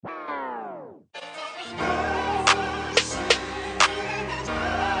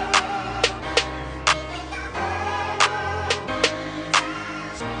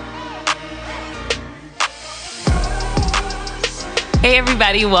Hey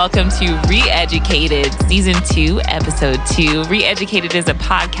everybody, welcome to Re-Educated Season 2, Episode 2. Re-Educated is a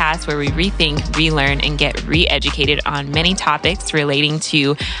podcast where we rethink, relearn, and get re-educated on many topics relating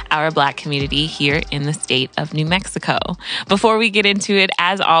to our Black community here in the state of New Mexico. Before we get into it,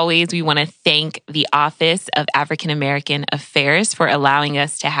 as always, we want to thank the Office of African American Affairs for allowing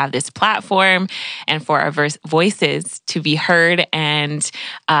us to have this platform and for our voices to be heard and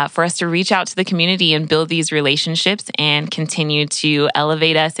for us to reach out to the community and build these relationships and continue to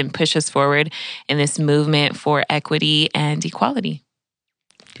elevate us and push us forward in this movement for equity and equality.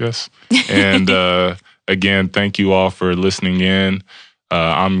 Yes. And again, thank you all for listening in.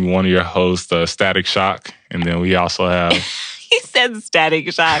 I'm one of your hosts, Static Shock. And then we also have... He said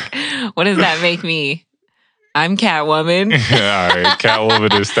Static Shock. What does that make me? I'm Catwoman. All right.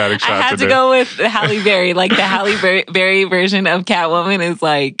 Catwoman is Static Shock I had today. to go with Halle Berry. Like the Halle Berry version of Catwoman is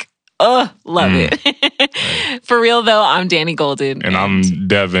like... Oh, love it. For real, though, I'm Danny Golden. And I'm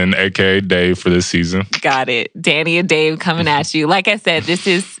Devin, a.k.a. Dave, for this season. Got it. Danny and Dave coming at you. Like I said, this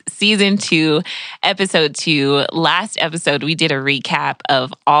is Season 2, Episode 2. Last episode, we did a recap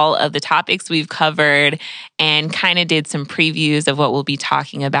of all of the topics we've covered and kind of did some previews of what we'll be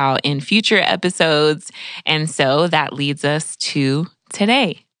talking about in future episodes. And so that leads us to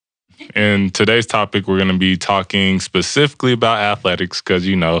today. In today's topic, we're going to be talking specifically about athletics because,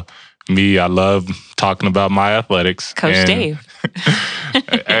 you know, me, I love talking about my athletics. Coach Dave.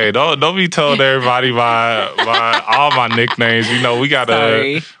 Hey, don't be telling everybody my all my nicknames. You know, we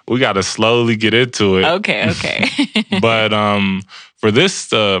gotta slowly get into it. Okay. But for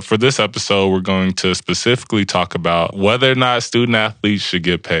this episode, we're going to specifically talk about whether or not student athletes should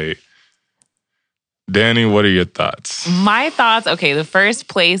get paid. Danny, what are your thoughts? My thoughts, okay, the first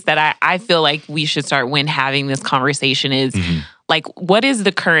place that I feel like we should start when having this conversation is like, what is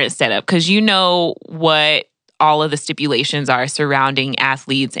the current setup? Because you know what all of the stipulations are surrounding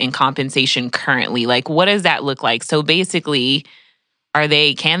athletes and compensation currently. Like, what does that look like? So basically,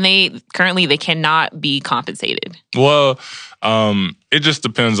 they cannot be compensated? Well, it just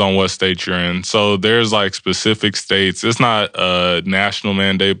depends on what state you're in. So there's like specific states. It's not a national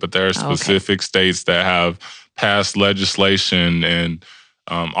mandate, but there are specific states that have passed legislation, and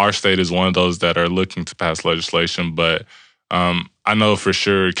our state is one of those that are looking to pass legislation. But I know for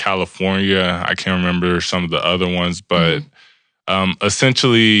sure California, I can't remember some of the other ones, but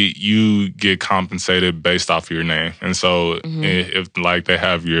essentially you get compensated based off of your name. And so if like they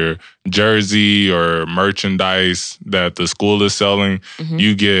have your jersey or merchandise that the school is selling,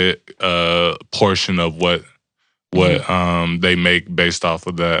 you get a portion of what they make based off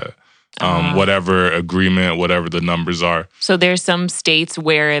of that. Whatever agreement, whatever the numbers are. So there's some states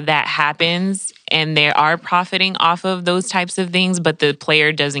where that happens and they are profiting off of those types of things, but the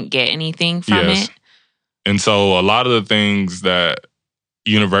player doesn't get anything from it? And so a lot of the things that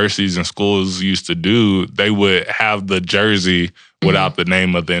universities and schools used to do, they would have the jersey without the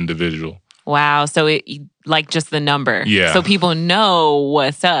name of the individual. Wow. So it like just the number. Yeah. So people know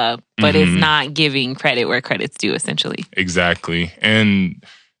what's up, but it's not giving credit where credit's due, essentially. Exactly. And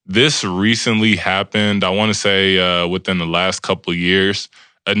this recently happened, I want to say within the last couple of years.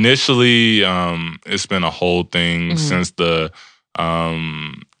 Initially, it's been a whole thing since the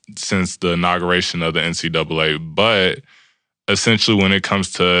inauguration of the NCAA. But essentially, when it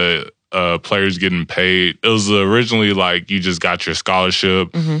comes to players getting paid, it was originally like you just got your scholarship.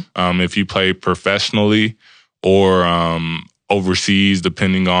 If you play professionally or overseas,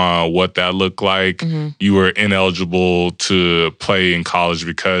 depending on what that looked like, you were ineligible to play in college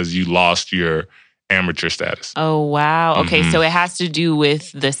because you lost your amateur status. Oh, wow. Okay, so it has to do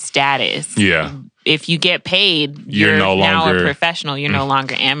with the status. Yeah. If you get paid, you're no now longer a professional. You're no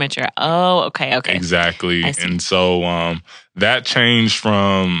longer amateur. Oh, okay. Exactly. And so that changed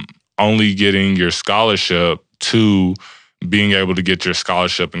from only getting your scholarship to being able to get your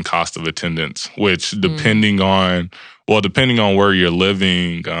scholarship and cost of attendance, which depending on where you're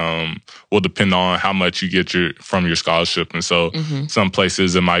living, will depend on how much you get from your scholarship. And so some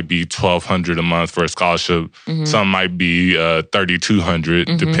places it might be $1,200 a month for a scholarship. Some might be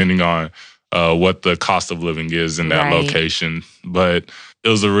 $3,200 depending on what the cost of living is in that location. But it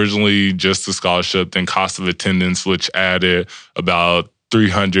was originally just the scholarship, then cost of attendance, which added about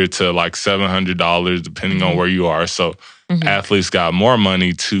 $300 to like $700 depending on where you are. So athletes got more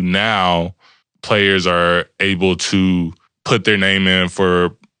money to now players are able to put their name in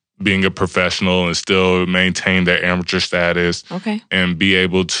for being a professional and still maintain their amateur status and be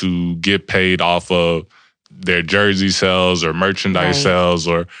able to get paid off of their jersey sales or merchandise sales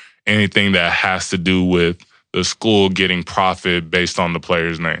or anything that has to do with the school getting profit based on the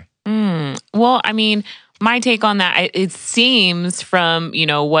player's name. Well, I mean, my take on that, it seems from,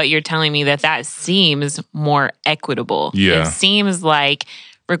 what you're telling me that seems more equitable. Yeah. It seems like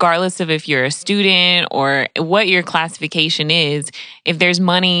regardless of if you're a student or what your classification is, if there's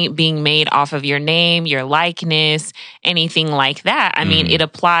money being made off of your name, your likeness, anything like that, I mean, it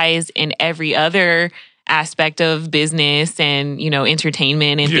applies in every other aspect of business and,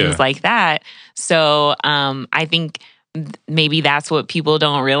 entertainment and things like that. So I think maybe that's what people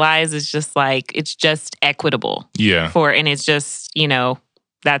don't realize. It's just like, it's just equitable. Yeah. And it's just,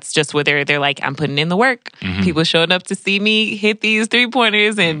 that's just what they're like, I'm putting in the work. People showing up to see me hit these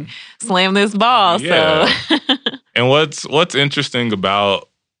 3-pointers and slam this ball. Yeah. So and what's interesting about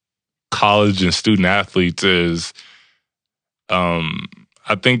college and student athletes is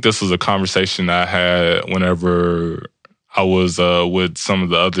I think this was a conversation I had whenever I was with some of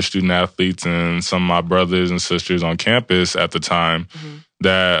the other student athletes and some of my brothers and sisters on campus at the time,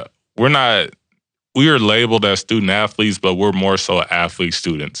 that we are labeled as student athletes, but we're more so athlete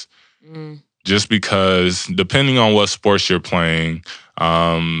students. Just because depending on what sports you're playing,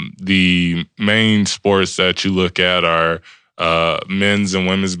 the main sports that you look at are men's and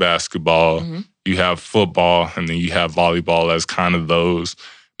women's basketball. You have football, and then you have volleyball as kind of those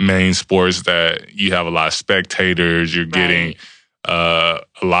main sports that you have a lot of spectators. You're getting a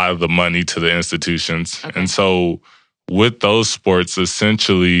lot of the money to the institutions. Okay. And so with those sports,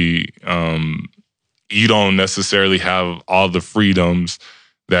 essentially, you don't necessarily have all the freedoms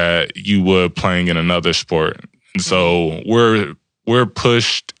that you would playing in another sport. And so we're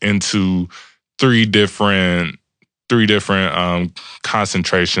pushed into three different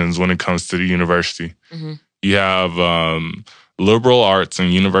concentrations when it comes to the university. You have liberal arts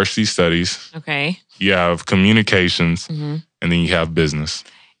and university studies. Okay. You have communications, and then you have business.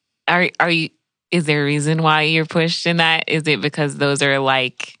 Are you? Is there a reason why you're pushed in that? Is it because those are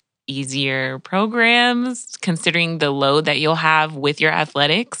like easier programs, considering the load that you'll have with your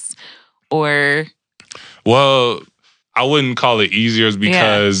athletics, or? Well, I wouldn't call it easier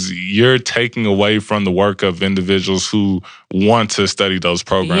because you're taking away from the work of individuals who want to study those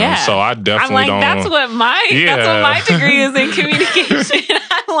programs. Yeah. So I definitely don't. That's what my degree is in communication.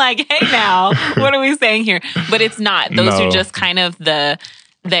 I'm like, hey, now, what are we saying here? But it's not. Those are just kind of the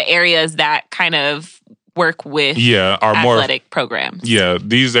areas that kind of work with are athletic programs. Yeah,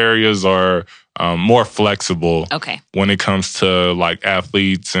 these areas are more flexible. Okay. When it comes to like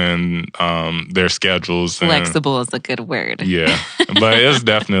athletes and their schedules. Flexible is a good word. Yeah, but it's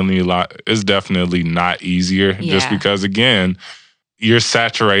definitely not easier just because, again, you're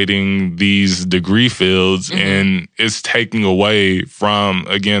saturating these degree fields and it's taking away from,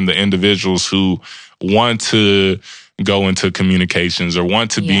 again, the individuals who want to go into communications or want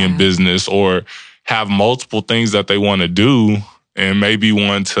to be in business or have multiple things that they want to do and maybe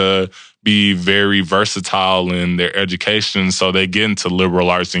want to be very versatile in their education. So they get into liberal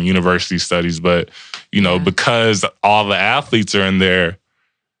arts and university studies. But, because all the athletes are in there,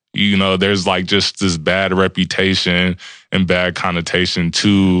 there's like just this bad reputation and bad connotation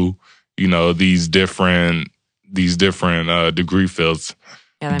to, these different degree fields.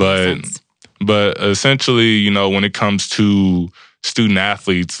 Yeah, that makes sense. But essentially, when it comes to student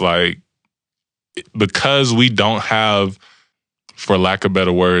athletes, like, because we don't have, for lack of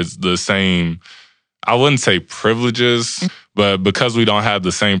better words, the same, I wouldn't say privileges, but because we don't have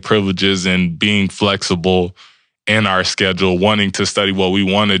the same privileges in being flexible in our schedule, wanting to study what we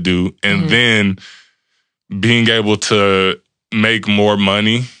want to do, and then being able to make more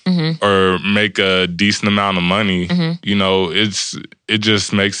money or make a decent amount of money, it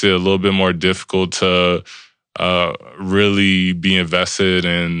just makes it a little bit more difficult to really be invested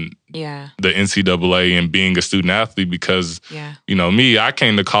in the NCAA and being a student athlete because, me, I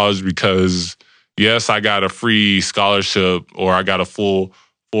came to college because, yes, I got a free scholarship or I got a full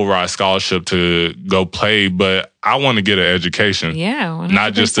ride scholarship to go play, but I want to get an education. Yeah, 100%.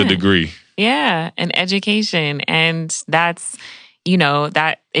 Not just a degree. Yeah, an education. And that's,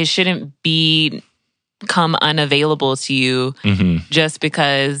 that it shouldn't become unavailable to you just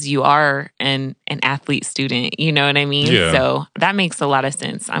because you are an athlete student. You know what I mean? Yeah. So that makes a lot of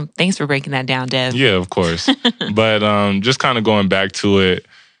sense. Thanks for breaking that down, Dev. Yeah, of course. But just kind of going back to it,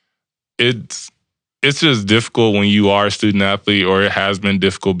 it's just difficult when you are a student athlete, or it has been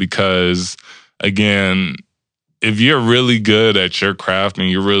difficult because, again, if you're really good at your craft and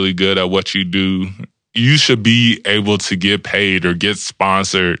you're really good at what you do, you should be able to get paid or get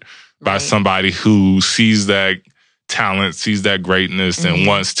sponsored by somebody who sees that talent, sees that greatness, and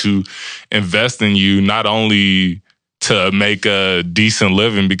wants to invest in you, not only to make a decent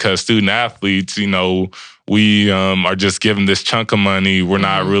living, because student athletes, we are just given this chunk of money. We're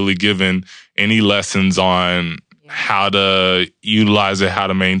not really given any lessons on how to utilize it, how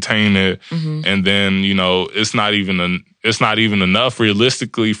to maintain it. And then, it's not even enough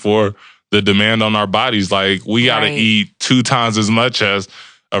realistically for the demand on our bodies. Like, we got to eat 2 times as much as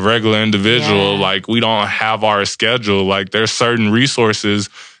a regular individual. Like, we don't have our schedule. Like, there's certain resources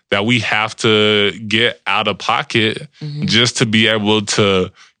that we have to get out of pocket just to be able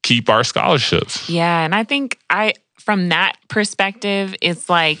to keep our scholarships. Yeah, and I think from that perspective, it's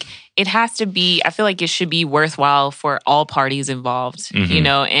like, it has to be, I feel like it should be worthwhile for all parties involved,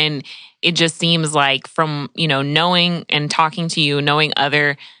 and it just seems like from, knowing and talking to you, knowing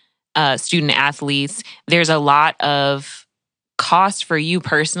other student athletes, there's a lot of cost for you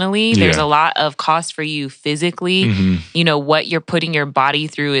personally. There's a lot of cost for you physically. What you're putting your body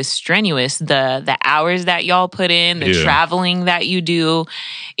through is strenuous. The hours that y'all put in, the traveling that you do,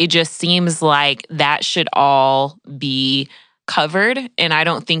 it just seems like that should all be covered. And I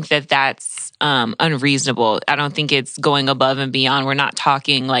don't think that that's unreasonable. I don't think it's going above and beyond. We're not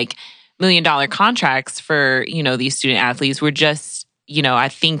talking like $1 million contracts for, these student athletes. We're just, I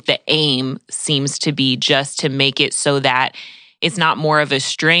think the aim seems to be just to make it so that it's not more of a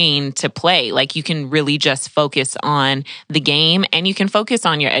strain to play. Like, you can really just focus on the game and you can focus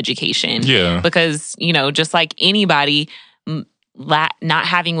on your education. Yeah. Because, just like anybody, not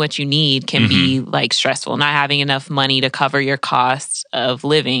having what you need can be like stressful. Not having enough money to cover your costs of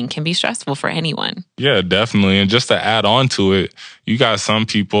living can be stressful for anyone. Yeah, definitely. And just to add on to it, you got some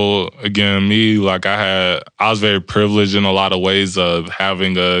people, again, me, like I was very privileged in a lot of ways of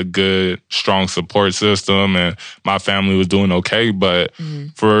having a good, strong support system, and my family was doing okay. But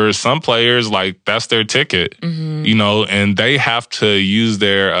for some players, like, that's their ticket, and they have to use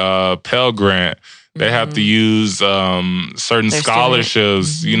their Pell Grant. They have to use certain their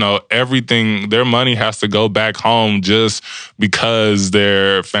scholarships, everything. Their money has to go back home just because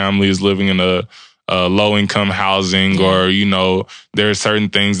their family is living in a low-income housing, or, there are certain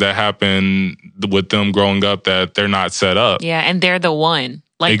things that happen with them growing up that they're not set up. Yeah, and they're the one.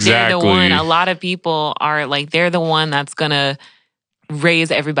 Like, they're the one. A lot of people are like, they're the one that's going to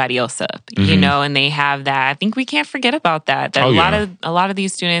raise everybody else up, and they have that. I think we can't forget about that. That a lot of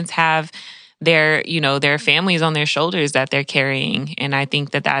these students have their families on their shoulders that they're carrying. And I think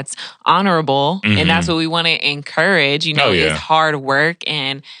that that's honorable. And that's what we want to encourage, is hard work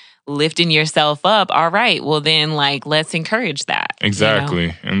and lifting yourself up. All right, well then, like, let's encourage that.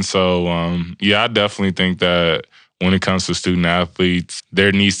 Exactly. And so, I definitely think that when it comes to student athletes,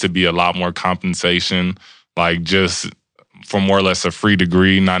 there needs to be a lot more compensation, like just for more or less a free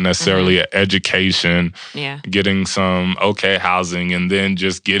degree, not necessarily an education, getting some okay housing, and then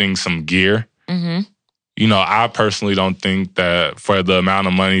just getting some gear. I personally don't think that for the amount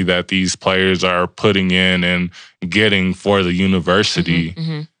of money that these players are putting in and getting for the university,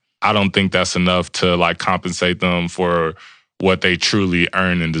 I don't think that's enough to like compensate them for what they truly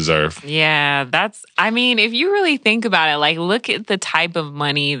earn and deserve. Yeah, if you really think about it, like, look at the type of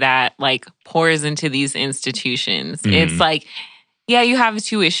money that like pours into these institutions. It's like, you have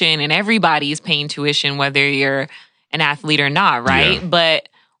tuition and everybody's paying tuition, whether you're an athlete or not, right? But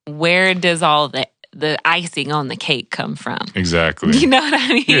where does all the icing on the cake come from? Exactly. You know what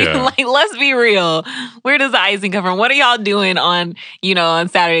I mean? Yeah. Like, let's be real. Where does the icing come from? What are y'all doing on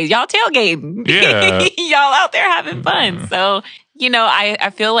Saturdays? Y'all tailgating. Yeah. Y'all out there having fun. So,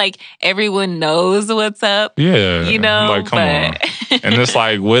 I feel like everyone knows what's up. Yeah. Like, come on. And it's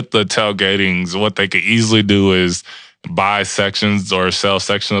like with the tailgatings, what they could easily do is buy sections or sell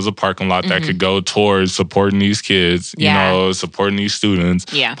sections of a parking lot that could go towards supporting these kids, supporting these students.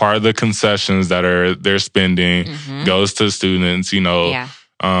 Yeah. Part of the concessions that they're spending goes to students,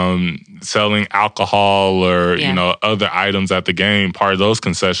 selling alcohol or, other items at the game. Part of those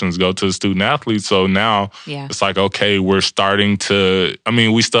concessions go to the student athletes. So now it's like, okay, we're starting to,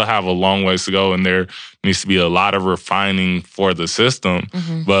 we still have a long ways to go, and there needs to be a lot of refining for the system,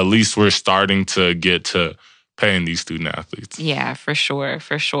 but at least we're starting to get to paying these student athletes. Yeah, for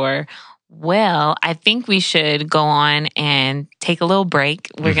sure. Well, I think we should go on and take a little break.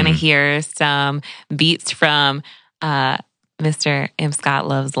 We're going to hear some beats from Mr. M. Scott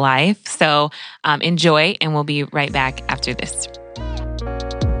Loves Life. So enjoy, and we'll be right back after this.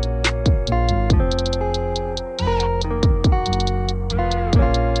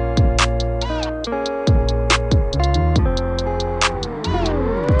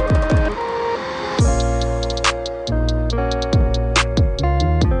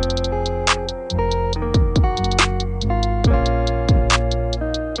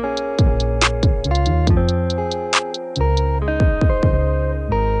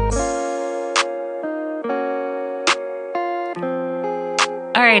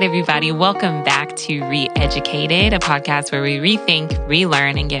 right, everybody. Welcome back to Re-Educated, a podcast where we rethink,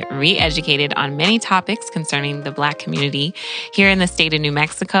 relearn, and get re-educated on many topics concerning the Black community here in the state of New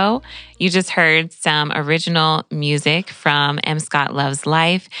Mexico. You just heard some original music from M. Scott Loves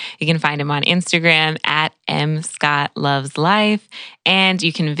Life. You can find him on Instagram at M. Scott Loves Life. And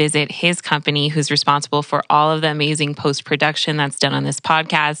you can visit his company, who's responsible for all of the amazing post-production that's done on this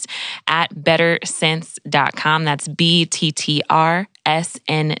podcast, at bettersense.com. That's BTTRSNC.com.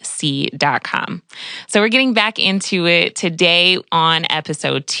 So we're getting back into it. Today on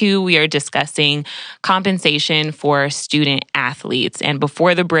episode 2, we are discussing compensation for student athletes. And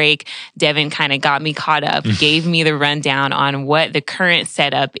before the break, Devin kind of got me caught up, gave me the rundown on what the current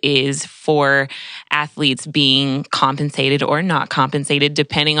setup is for athletes being compensated or not compensated,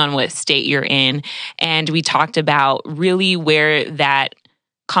 depending on what state you're in. And we talked about really where that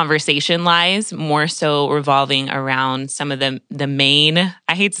conversation lies, more so revolving around some of the main,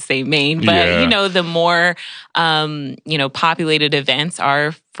 I hate to say main, but the more populated events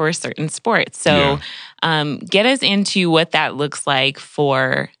are for certain sports. So get us into what that looks like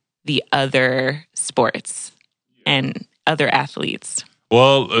for the other sports and other athletes.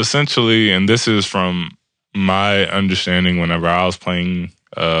 Well, essentially, and this is from my understanding whenever I was playing,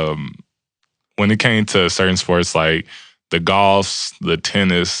 when it came to certain sports like the golf, the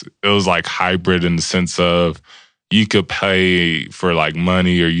tennis, it was like hybrid in the sense of you could pay for like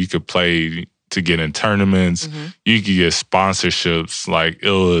money or you could play to get in tournaments. Mm-hmm. You could get sponsorships. Like it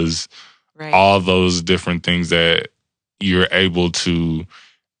was all those different things that you're able to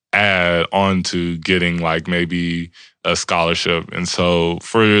add on to getting like maybe a scholarship. And so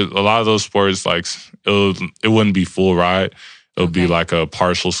for a lot of those sports, like it wouldn't be full ride. It would be like a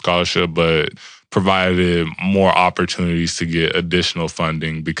partial scholarship, but provided more opportunities to get additional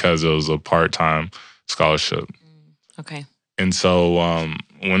funding because it was a part-time scholarship. Okay. And so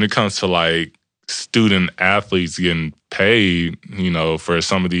when it comes to like student athletes getting paid, for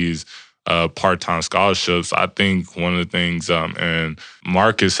some of these part-time scholarships, I think one of the things, and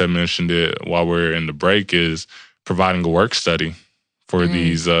Marcus had mentioned it while we're in the break, is providing a work study for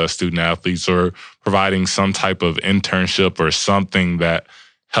these student athletes, or providing some type of internship or something that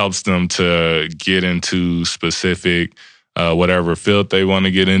helps them to get into specific whatever field they want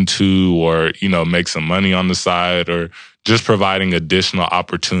to get into, or, make some money on the side, or just providing additional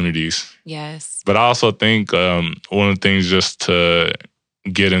opportunities. Yes. But I also think one of the things, just to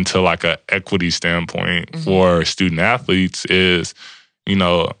get into like a equity standpoint for student athletes, is,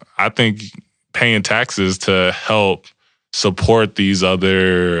 I think paying taxes to help support these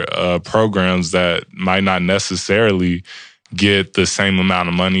other programs that might not necessarily get the same amount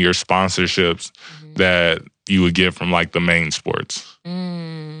of money or sponsorships that you would get from like the main sports.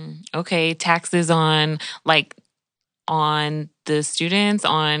 Okay, taxes on the students,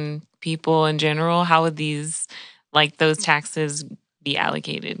 on people in general. How would those taxes be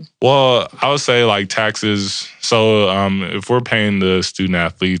allocated? Well, I would say like taxes. So if we're paying the student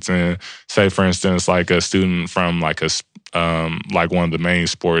athletes, and say for instance like a student from like like one of the main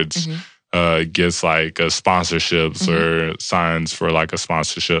sports gets like a sponsorships or signs for like a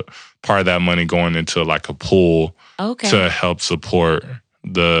sponsorship, part of that money going into like a pool to help support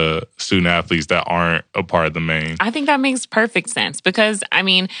the student athletes that aren't a part of the main. I think that makes perfect sense because, I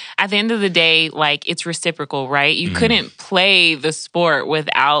mean, at the end of the day, like, it's reciprocal, right? You couldn't play the sport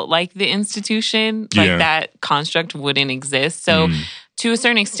without, like, the institution. Like, that construct wouldn't exist. So, to a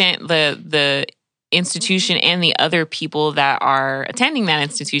certain extent, the institution and the other people that are attending that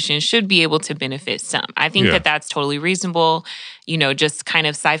institution should be able to benefit some. I think that that's totally reasonable. Just kind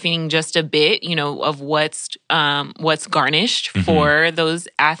of siphoning just a bit, of what's garnished for those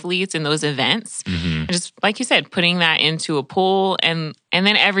athletes and those events. And just like you said, putting that into a pool and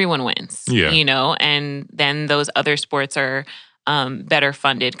then everyone wins. And then those other sports are better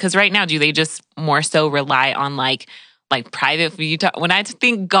funded. Because right now, do they just more so rely on like private, when I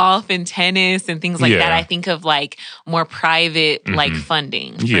think golf and tennis and things like that, I think of like more private like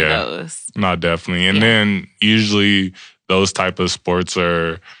funding for those. No, definitely. And then usually those type of sports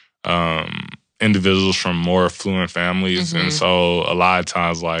are individuals from more affluent families. And so a lot of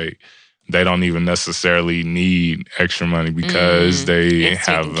times like they don't even necessarily need extra money because they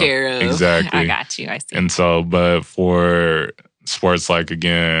have taken care of. Exactly. I got you. I see. And so, but for sports like,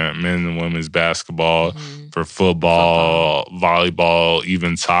 again, men's and women's basketball, for football, volleyball,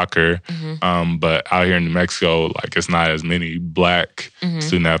 even soccer. But out here in New Mexico, like, it's not as many Black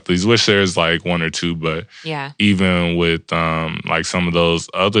student athletes, which there's like one or two. But even with like some of those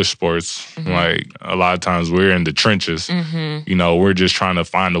other sports, like a lot of times we're in the trenches. We're just trying to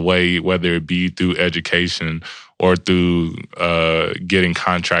find a way, whether it be through education or through getting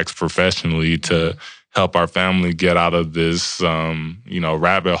contracts professionally to help our family get out of this,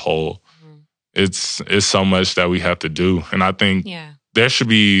 rabbit hole. It's so much that we have to do. And I think there should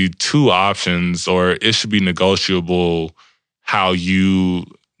be two options, or it should be negotiable how you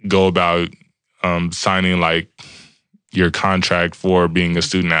go about signing like your contract for being a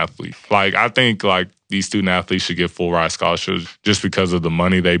student athlete. Like, I think like these student athletes should get full ride scholarships just because of the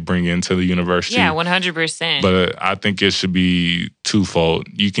money they bring into the university. Yeah, 100%. But I think it should be twofold.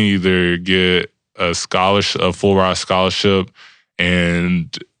 You can either get a full ride scholarship,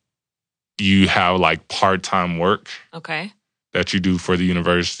 and you have like part-time work that you do for the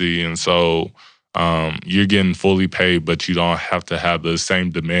university. And so you're getting fully paid, but you don't have to have the same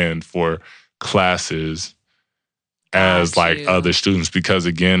demand for classes as like other students, because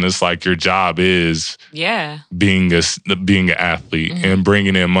again, it's like your job is being an athlete and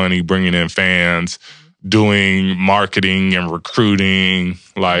bringing in money, bringing in fans, doing marketing and recruiting.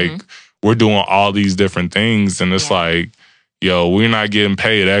 Like we're doing all these different things, and it's like, yo, we're not getting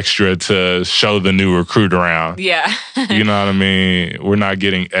paid extra to show the new recruit around. Yeah. You know what I mean? We're not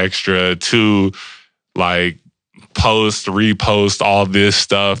getting extra to like repost all this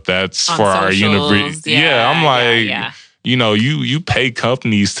stuff that's on for our university. I'm like, you pay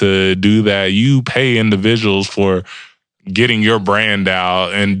companies to do that. You pay individuals for getting your brand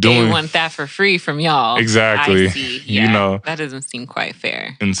out and doing. They want that for free from y'all. Exactly. I see. Yeah, that doesn't seem quite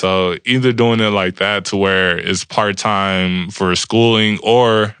fair. And so either doing it like that to where it's part-time for schooling,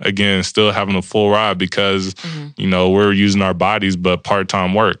 or again, still having a full ride because, we're using our bodies, but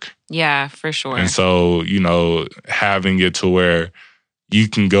part-time work. Yeah, for sure. And so, having it to where you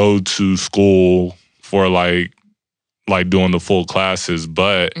can go to school for like doing the full classes,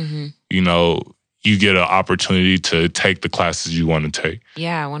 but, you get an opportunity to take the classes you want to take.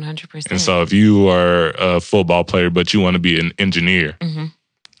 Yeah, 100%. And so if you are a football player, but you want to be an engineer,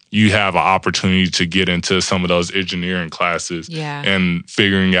 you have an opportunity to get into some of those engineering classes and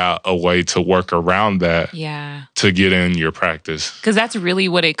figuring out a way to work around that to get in your practice. Because that's really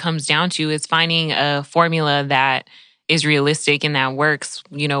what it comes down to, is finding a formula that is realistic and that works,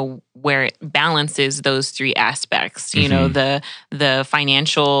 where it balances those three aspects, the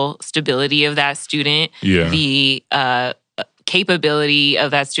financial stability of that student, the capability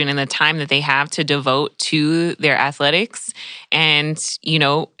of that student, and the time that they have to devote to their athletics, and,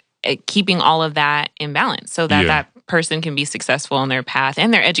 keeping all of that in balance so that that person can be successful in their path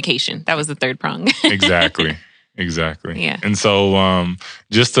and their education. That was the third prong. Exactly. Yeah. And so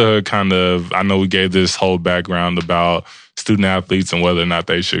just to kind of, I know we gave this whole background about student athletes and whether or not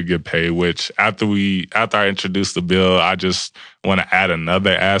they should get paid, which after I introduced the bill, I just want to add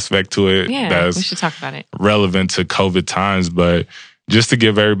another aspect to it. Yeah, that's we should talk about it. Relevant to COVID times. But just to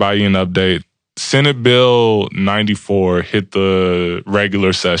give everybody an update, Senate Bill 94 hit the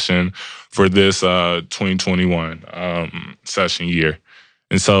regular session for this 2021 session year.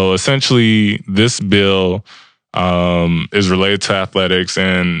 And so essentially this bill is related to athletics,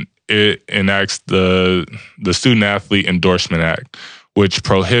 and it enacts the Student Athlete Endorsement Act, which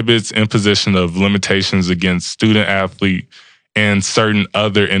prohibits imposition of limitations against student athlete and certain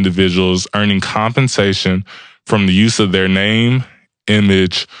other individuals earning compensation from the use of their name,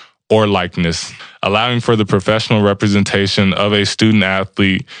 image, or likeness, allowing for the professional representation of a student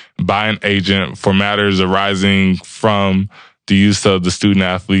athlete by an agent for matters arising from the use of the student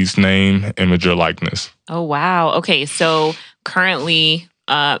athlete's name, image, or likeness. Oh, wow. Okay, so currently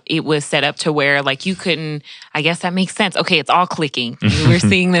it was set up to where like you couldn't, I guess that makes sense. Okay, it's all clicking. We're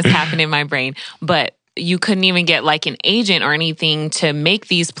seeing this happen in my brain. But you couldn't even get like an agent or anything to make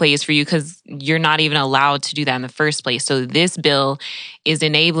these plays for you because you're not even allowed to do that in the first place. So this bill is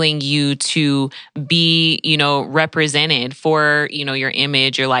enabling you to be, represented for, your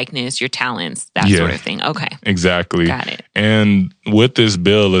image, your likeness, your talents, that sort of thing. Okay. Exactly. Got it. And with this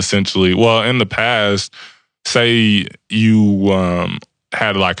bill, essentially, well, in the past, say you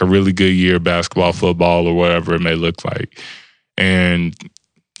had like a really good year, basketball, football, or whatever it may look like, and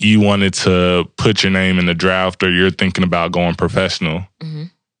you wanted to put your name in the draft, or you're thinking about going professional. Mm-hmm.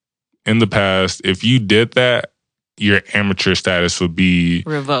 In the past, if you did that, your amateur status would be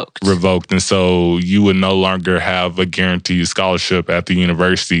revoked. And so you would no longer have a guaranteed scholarship at the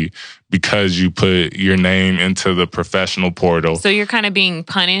university because you put your name into the professional portal. So you're kind of being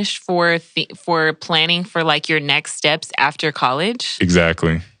punished for planning for like your next steps after college?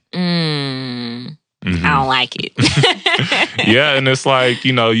 Exactly. Mm-hmm. I don't like it. Yeah, and it's like,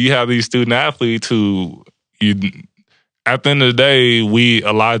 you have these student athletes who at the end of the day,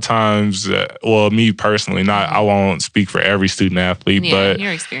 a lot of times, me personally, I won't speak for every student athlete, but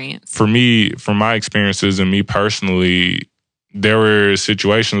your experience. For me, from my experiences and me personally, there were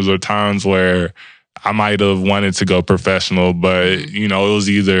situations or times where I might have wanted to go professional, but it was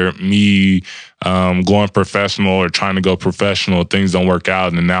either me going professional or trying to go professional. Things don't work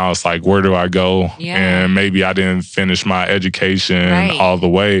out, and now it's like, where do I go? Yeah. And maybe I didn't finish my education all the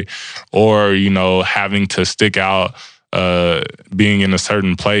way, or having to stick out, being in a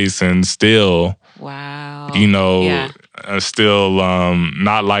certain place and still, still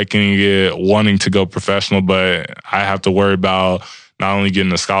not liking it, wanting to go professional, but I have to worry about not only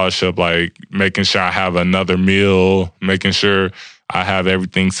getting a scholarship, like making sure I have another meal, making sure I have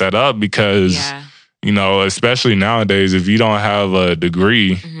everything set up because, especially nowadays, if you don't have a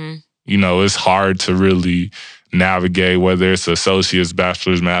degree, it's hard to really navigate, whether it's associates,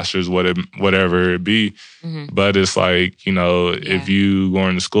 bachelor's, master's, whatever it be. But it's like, if you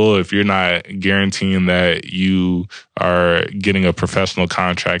going to school, if you're not guaranteeing that you are getting a professional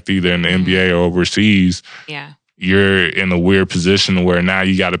contract either in the NBA or overseas, you're in a weird position where now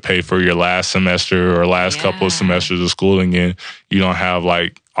you got to pay for your last semester or last couple of semesters of schooling, and you don't have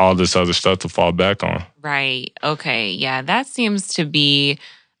like all this other stuff to fall back on. Right. Okay. Yeah, that seems to be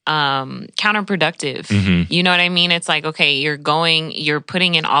counterproductive. You know what I mean? It's like, okay, you're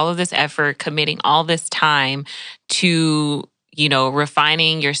putting in all of this effort, committing all this time to,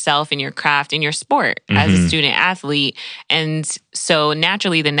 refining yourself and your craft and your sport as a student athlete. And so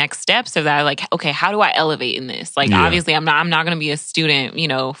naturally the next steps of that are like, okay, how do I elevate in this? Like, obviously I'm not going to be a student,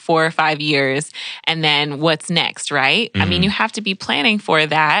 4 or 5 years. And then what's next, right? I mean, you have to be planning for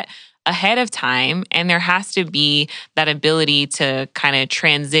that ahead of time, and there has to be that ability to kind of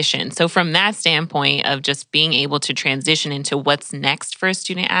transition. So from that standpoint of just being able to transition into what's next for a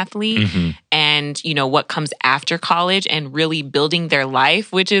student athlete and, what comes after college and really building their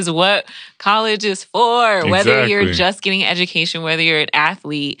life, which is what college is for, whether you're just getting education, whether you're an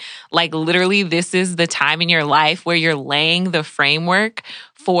athlete, like literally this is the time in your life where you're laying the framework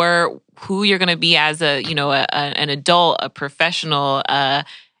for who you're going to be as an adult, a professional, how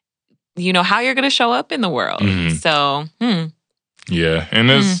you're going to show up in the world. So, yeah.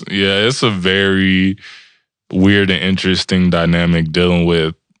 And it's a very weird and interesting dynamic dealing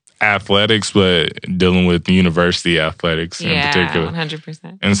with athletics, but dealing with university athletics in particular.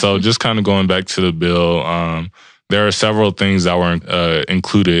 100%. And so just kind of going back to the bill, there are several things that were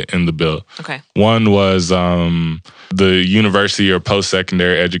included in the bill. Okay. One was the university or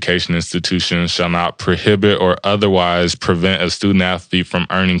post-secondary education institution shall not prohibit or otherwise prevent a student athlete from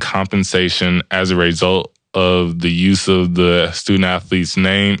earning compensation as a result of the use of the student athlete's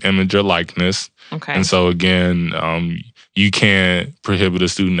name, image, or likeness. Okay. And so again, you can't prohibit a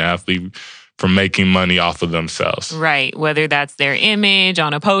student athlete from making money off of themselves. Right. Whether that's their image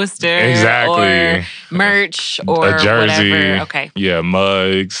on a poster or merch or a jersey. Whatever. Okay. Yeah,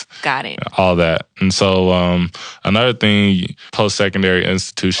 mugs. Got it. All that. And so another thing, post-secondary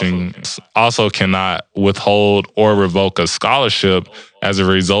institutions also cannot withhold or revoke a scholarship as a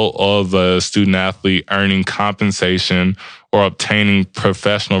result of a student athlete earning compensation or obtaining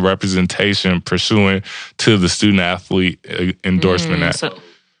professional representation pursuant to the Student Athlete Endorsement Act.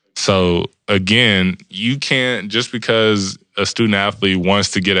 So again, you can't, just because a student athlete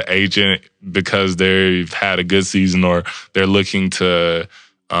wants to get an agent because they've had a good season or they're looking to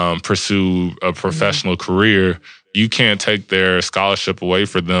pursue a professional career, you can't take their scholarship away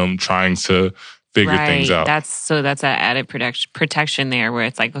from them trying to figure things out. That's an added protection there where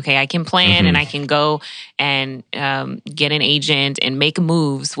it's like, okay, I can plan and I can go and get an agent and make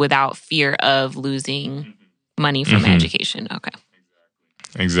moves without fear of losing money from education. Okay.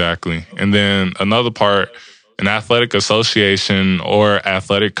 Exactly. And then another part, an athletic association or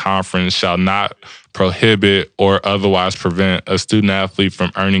athletic conference shall not prohibit or otherwise prevent a student athlete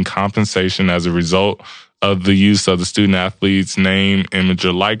from earning compensation as a result of the use of the student athlete's name, image,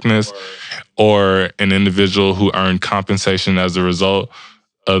 or likeness, or an individual who earned compensation as a result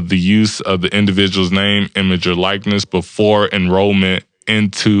of the use of the individual's name, image, or likeness before enrollment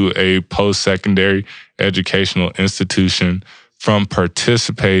into a post-secondary educational institution from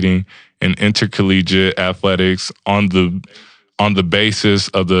participating in intercollegiate athletics on the basis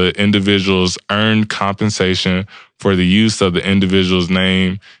of the individual's earned compensation for the use of the individual's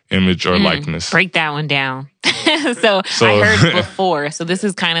name, image, or likeness. Break that one down. So I heard before. So this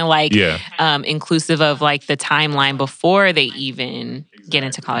is kind of like inclusive of like the timeline before they even get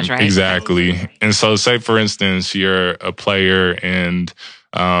into college, right? Exactly. And so say, for instance, you're a player and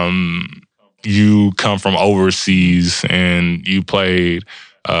you come from overseas and you played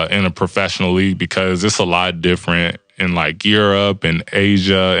in a professional league, because it's a lot different in like Europe and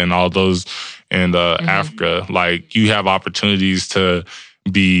Asia and all those, and Africa. Like, you have opportunities to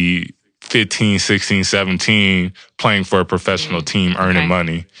be 15, 16, 17 playing for a professional team, earning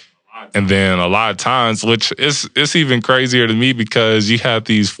money. And then a lot of times, which it's even crazier to me, because you have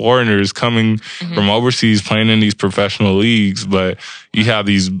these foreigners coming from overseas playing in these professional leagues, but you have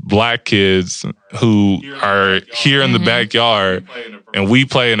these black kids who are here in the backyard, and we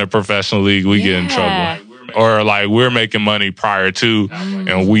play in a professional league, we get in trouble. Or like, we're making money prior to,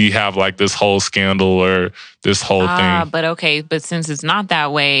 and we have like this whole scandal or this whole thing. But since it's not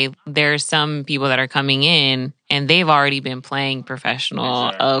that way, there's some people that are coming in and they've already been playing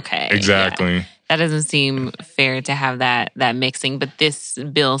professional. Okay. Exactly. Yeah. That doesn't seem fair to have that mixing, but this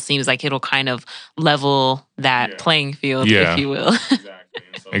bill seems like it'll kind of level that playing field, if you will.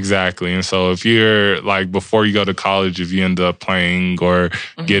 Exactly. And so if you're like, before you go to college, if you end up playing or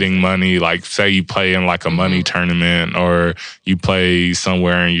getting money, like say you play in like a money tournament, or you play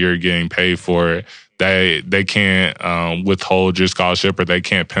somewhere and you're getting paid for it, they can't withhold your scholarship, or they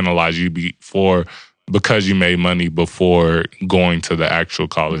can't penalize you because you made money before going to the actual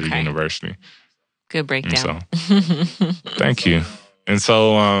college or university. Good breakdown. Thank you. And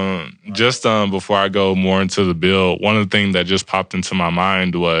so just before I go more into the bill, one of the things that just popped into my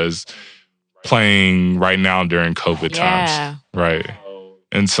mind was playing right now during COVID times. Right.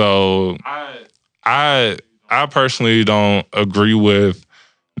 And so I personally don't agree with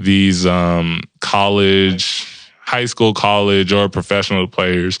these high school, college, or professional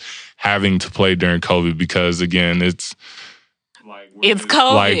players having to play during COVID, because again, it's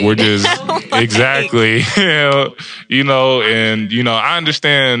COVID. Like, we're just, exactly, and, I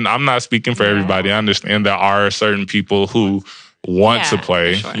understand, I'm not speaking for everybody. I understand there are certain people who want to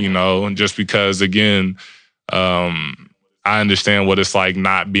play, just because, again, I understand what it's like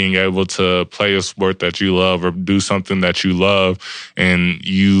not being able to play a sport that you love or do something that you love, and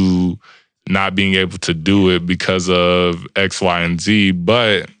you not being able to do it because of X, Y, and Z.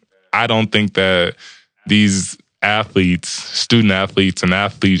 But I don't think that these student athletes and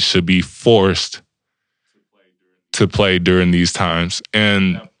athletes should be forced to play during these times.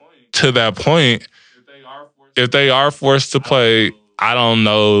 And to that point, if they are forced to play, I don't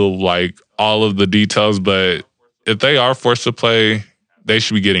know like all of the details, but if they are forced to play, they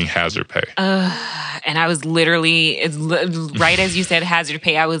should be getting hazard pay. And I was literally, right as you said hazard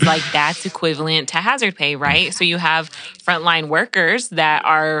pay, I was like, that's equivalent to hazard pay, right? So you have frontline workers that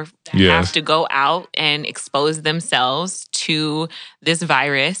have to go out and expose themselves to this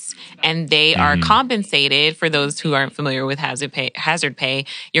virus, and they are compensated. For those who aren't familiar with hazard pay,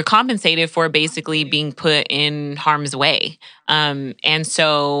 you're compensated for basically being put in harm's way. And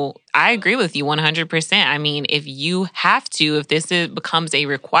so I agree with you 100%. I mean, if you have to, if this becomes a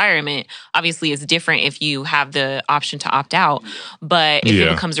requirement, obviously it's different if you have the option to opt out. But if it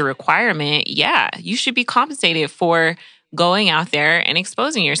becomes a requirement, you should be compensated for going out there and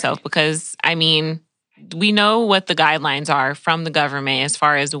exposing yourself, because, I mean, we know what the guidelines are from the government as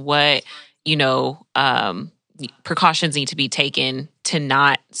far as what, precautions need to be taken to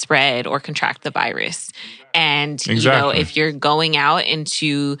not spread or contract the virus. And, if you're going out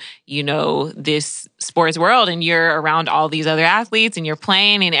into, this sports world and you're around all these other athletes and you're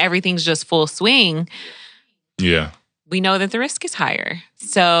playing and everything's just full swing. Yeah. We know that the risk is higher.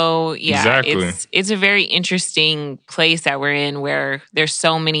 So, it's a very interesting place that we're in, where there's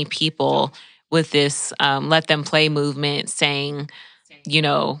so many people with this let them play movement saying,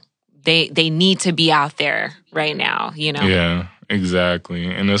 they need to be out there right now, Yeah, exactly.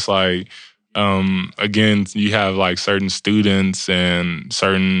 And it's like, again, you have like certain students and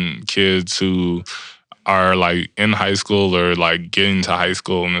certain kids who are like in high school or like getting to high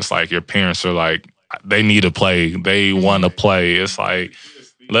school, and it's like your parents are like, they need to play. They want to play. It's like,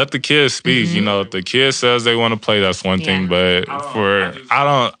 let the kids speak. If the kid says they want to play, that's one thing. But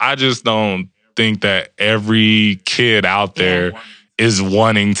I just don't think that every kid out there is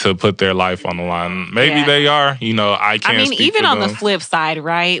wanting to put their life on the line. Maybe they are. I can't speak even for on them. the flip side,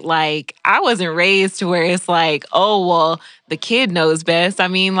 right? Like, I wasn't raised to where it's like, oh, well, the kid knows best. I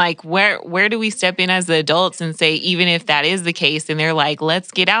mean, like, where do we step in as the adults and say, even if that is the case, and they're like,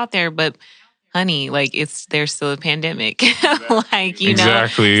 let's get out there, but honey, like, there's still a pandemic. Like,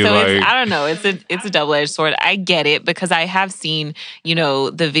 Exactly. So like, I don't know. It's a double-edged sword. I get it, because I have seen,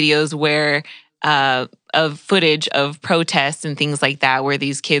 the videos where of footage of protests and things like that, where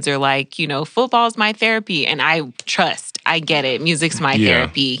these kids are like, football's my therapy. And I trust I get it. Music's my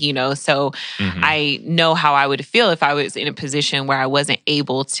therapy, so I know how I would feel if I was in a position where I wasn't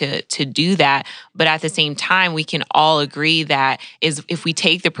able to do that. But at the same time, we can all agree that if we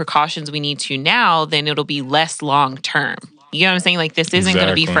take the precautions we need to now, then it'll be less long term. You know what I'm saying? Like, this isn't going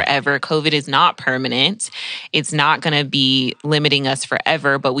to be forever. COVID is not permanent. It's not going to be limiting us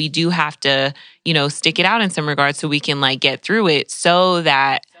forever, but we do have to, stick it out in some regards so we can get through it so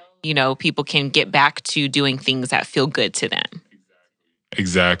that, people can get back to doing things that feel good to them.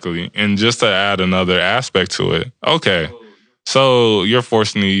 Exactly. And just to add another aspect to it. Okay. So you're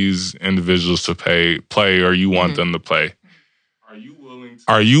forcing these individuals to play, or you want them to play.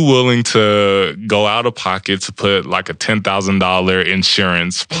 Are you willing to go out of pocket to put like a $10,000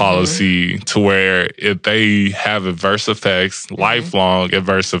 insurance policy to where if they have adverse effects, lifelong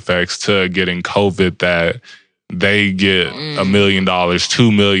adverse effects to getting COVID, that they get $1 million,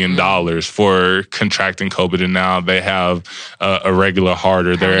 $2 million for contracting COVID, and now they have a regular heart,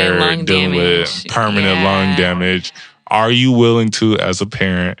 or they're dealing with permanent lung damage? Are you willing to, as a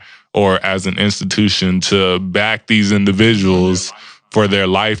parent or as an institution, to back these individuals for their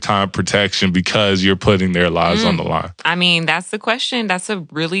lifetime protection because you're putting their lives on the line? I mean, that's the question. That's a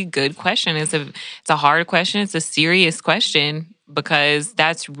really good question. It's a hard question. It's a serious question, because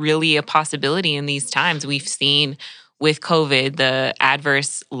that's really a possibility in these times. We've seen with COVID the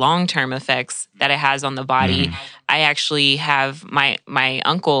adverse long-term effects that it has on the body. I actually have my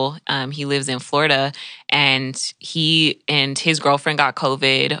uncle, he lives in Florida, and he and his girlfriend got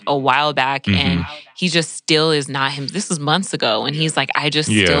COVID a while back, and he just still is not him. This was months ago, and he's like, I just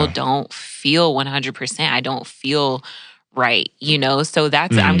still don't feel 100%. I don't feel right, So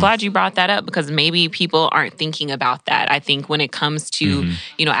that's, I'm glad you brought that up, because maybe people aren't thinking about that. I think when it comes to,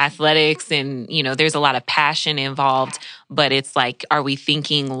 athletics and, there's a lot of passion involved, but it's like, are we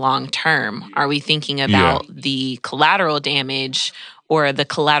thinking long term? Are we thinking about the collateral damage or the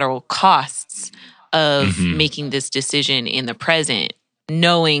collateral costs of making this decision in the present,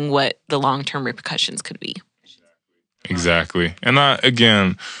 knowing what the long-term repercussions could be? Exactly. And I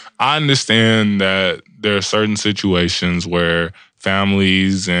understand that there are certain situations where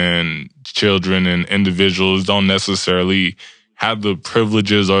families and children and individuals don't necessarily have the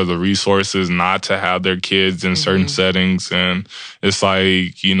privileges or the resources not to have their kids in certain settings. And it's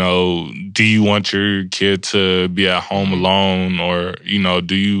like, do you want your kid to be at home alone, or,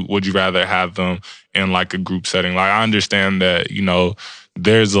 would you rather have them in like a group setting? Like, I understand that,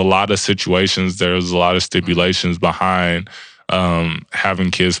 there's a lot of situations, there's a lot of stipulations behind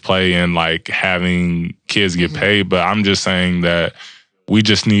having kids play and like having kids get paid. But I'm just saying that we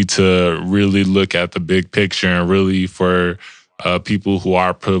just need to really look at the big picture, and really for people who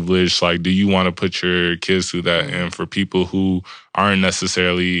are privileged, like, do you want to put your kids through that? And for people who aren't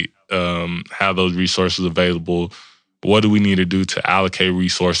necessarily have those resources available, what do we need to do to allocate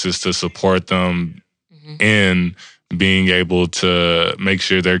resources to support them in being able to make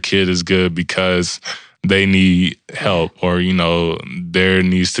sure their kid is good because they need help, or, there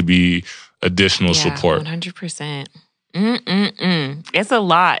needs to be additional support? 100%. It's a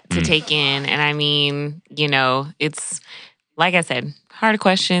lot to take in. And I mean, it's, like I said, hard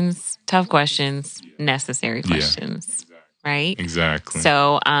questions, tough questions, necessary questions. Right? Exactly.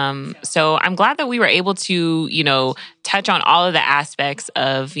 So I'm glad that we were able to, touch on all of the aspects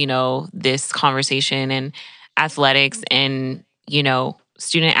of, this conversation and athletics and,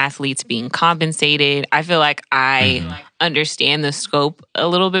 student athletes being compensated. I feel like I understand the scope a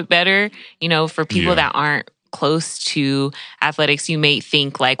little bit better. For people that aren't close to athletics, you may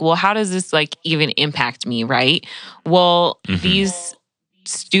think like, well, how does this even impact me, right? Well, these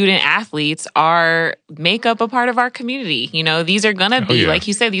student athletes make up a part of our community. These are gonna be, like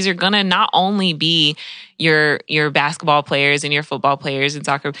you said, these are gonna not only be your basketball players and your football players and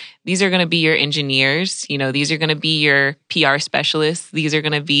soccer. These are gonna be your engineers. These are gonna be your PR specialists. These are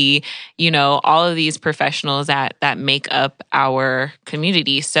gonna be, all of these professionals that make up our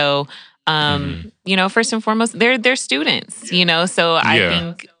community. So, first and foremost, they're students. So I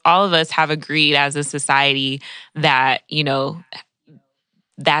think all of us have agreed as a society that,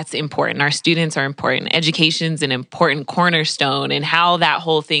 that's important. Our students are important. Education's an important cornerstone, and how that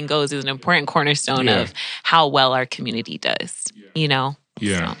whole thing goes is an important cornerstone of how well our community does, Yeah.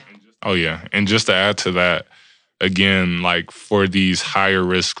 So. Oh, yeah. And just to add to that, again, like for these higher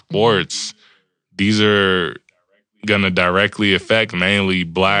risk sports, these are going to directly affect mainly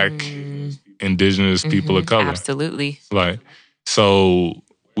Black, Indigenous people of color. Absolutely. So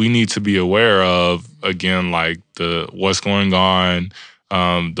we need to be aware of, again, like what's going on,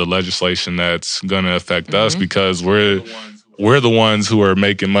 the legislation that's going to affect us, because we're we're the ones who are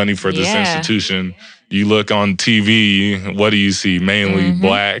making money for this institution. You look on TV, what do you see? Mainly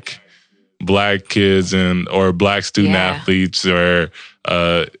black kids or black student athletes or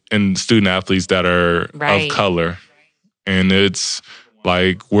and student athletes that are of color. And it's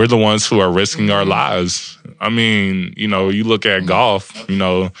like, we're the ones who are risking our lives. I mean, you know, you look at golf, you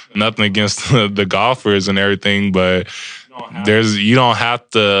know, nothing against the golfers and everything, but you don't have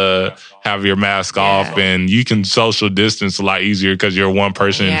to have your mask off, and you can social distance a lot easier because you're one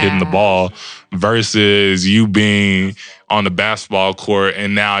person hitting the ball versus you being on the basketball court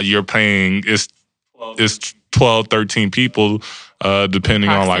and now you're playing, it's 12, 13 people, depending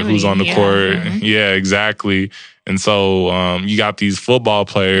on like who's on the court. Yeah, exactly. And so you got these football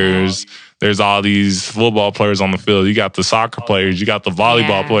players. There's all these football players on the field. You got the soccer players. You got the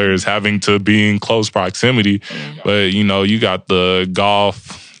volleyball players having to be in close proximity. But, you know, you got the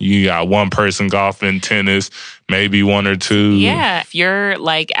golf. You got one person golfing, tennis, maybe one or two. Yeah. If you're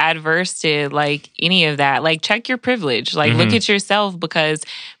like adverse to like any of that, like check your privilege. Like look at yourself, because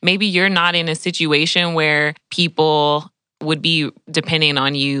maybe you're not in a situation where people would be depending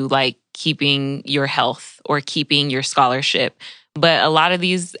on you, like keeping your health or keeping your scholarship. But a lot of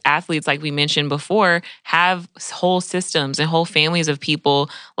these athletes, like we mentioned before, have whole systems and whole families of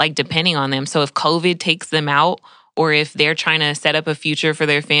people like depending on them. So if COVID takes them out, or if they're trying to set up a future for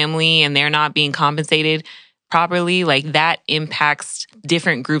their family and they're not being compensated properly, like that impacts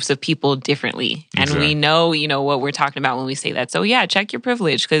different groups of people differently. And we know, you know, what we're talking about when we say that. So yeah, check your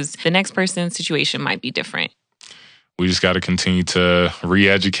privilege, because the next person's situation might be different. We just got to continue to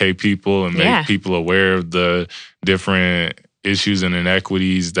re-educate people and make people aware of the different issues and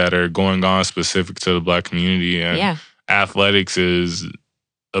inequities that are going on specific to the Black community. And athletics is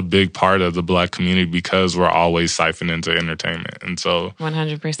a big part of the Black community because we're always siphoned into entertainment. And so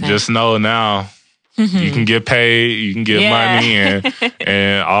 100%. Just know now, you can get paid, you can get money,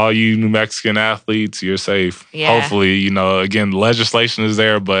 and all you New Mexican athletes, you're safe. Hopefully, you know, again, legislation is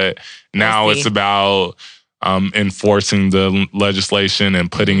there, but now it's about enforcing the legislation and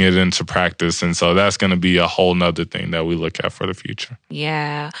putting it into practice. And so that's going to be a whole nother thing that we look at for the future.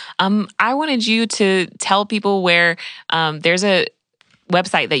 Yeah. I wanted you to tell people where there's a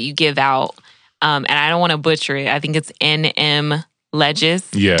website that you give out, and I don't want to butcher it. I think it's nmlegis.gov.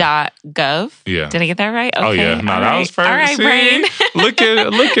 Yeah. Did I get that right? Okay. Oh, yeah. No, that was perfect. All right, brain. Look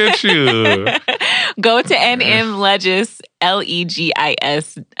at you. Go to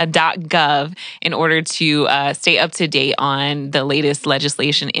nmlegis.gov in order to stay up to date on the latest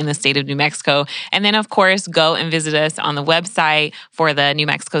legislation in the state of New Mexico. And then, of course, go and visit us on the website for the New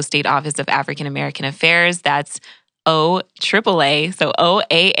Mexico State Office of African American Affairs. That's OAAA, so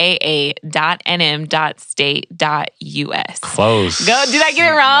OAAA.nm.state.us. Close. Go. Did I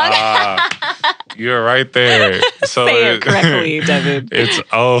get it wrong? You're right there. So say it correctly, Devin. It's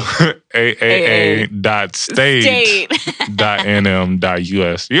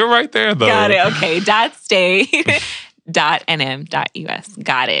OAAA.state.nm.us. You're right there, though. Got it. Okay. .state.nm.us.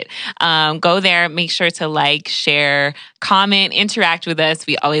 Got it. Go there. Make sure to like, share, comment, interact with us.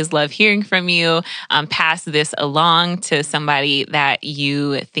 We always love hearing from you. Pass this along to somebody that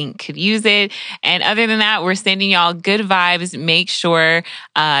you think could use it. And other than that, we're sending y'all good vibes. Make sure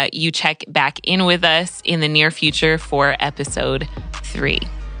you check back in with us in the near future for episode 3.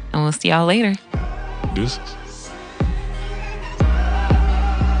 And we'll see y'all later. Deuces.